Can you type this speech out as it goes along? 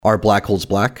Are black holes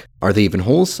black? Are they even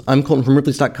holes? I'm Colton from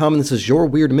Ripley's.com, and this is your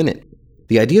Weird Minute.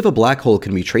 The idea of a black hole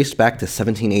can be traced back to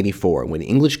 1784, when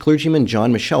English clergyman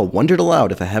John Michell wondered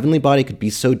aloud if a heavenly body could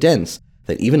be so dense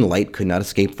that even light could not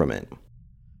escape from it.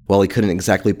 While he couldn't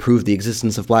exactly prove the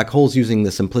existence of black holes using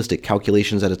the simplistic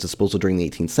calculations at his disposal during the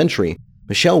 18th century,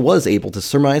 Michell was able to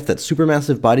surmise that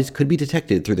supermassive bodies could be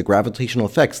detected through the gravitational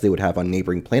effects they would have on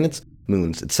neighboring planets,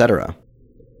 moons, etc.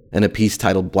 In a piece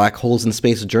titled Black Holes in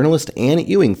Space, journalist Anne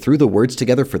Ewing threw the words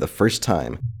together for the first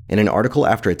time, in an article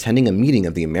after attending a meeting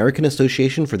of the American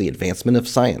Association for the Advancement of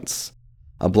Science.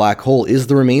 A black hole is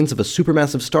the remains of a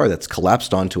supermassive star that's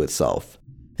collapsed onto itself.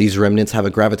 These remnants have a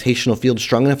gravitational field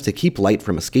strong enough to keep light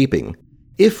from escaping.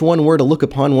 If one were to look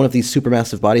upon one of these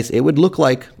supermassive bodies, it would look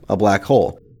like a black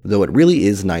hole, though it really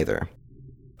is neither.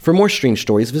 For more strange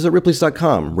stories, visit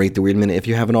Ripley's.com, rate the Weird Minute if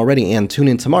you haven't already, and tune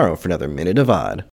in tomorrow for another Minute of Odd.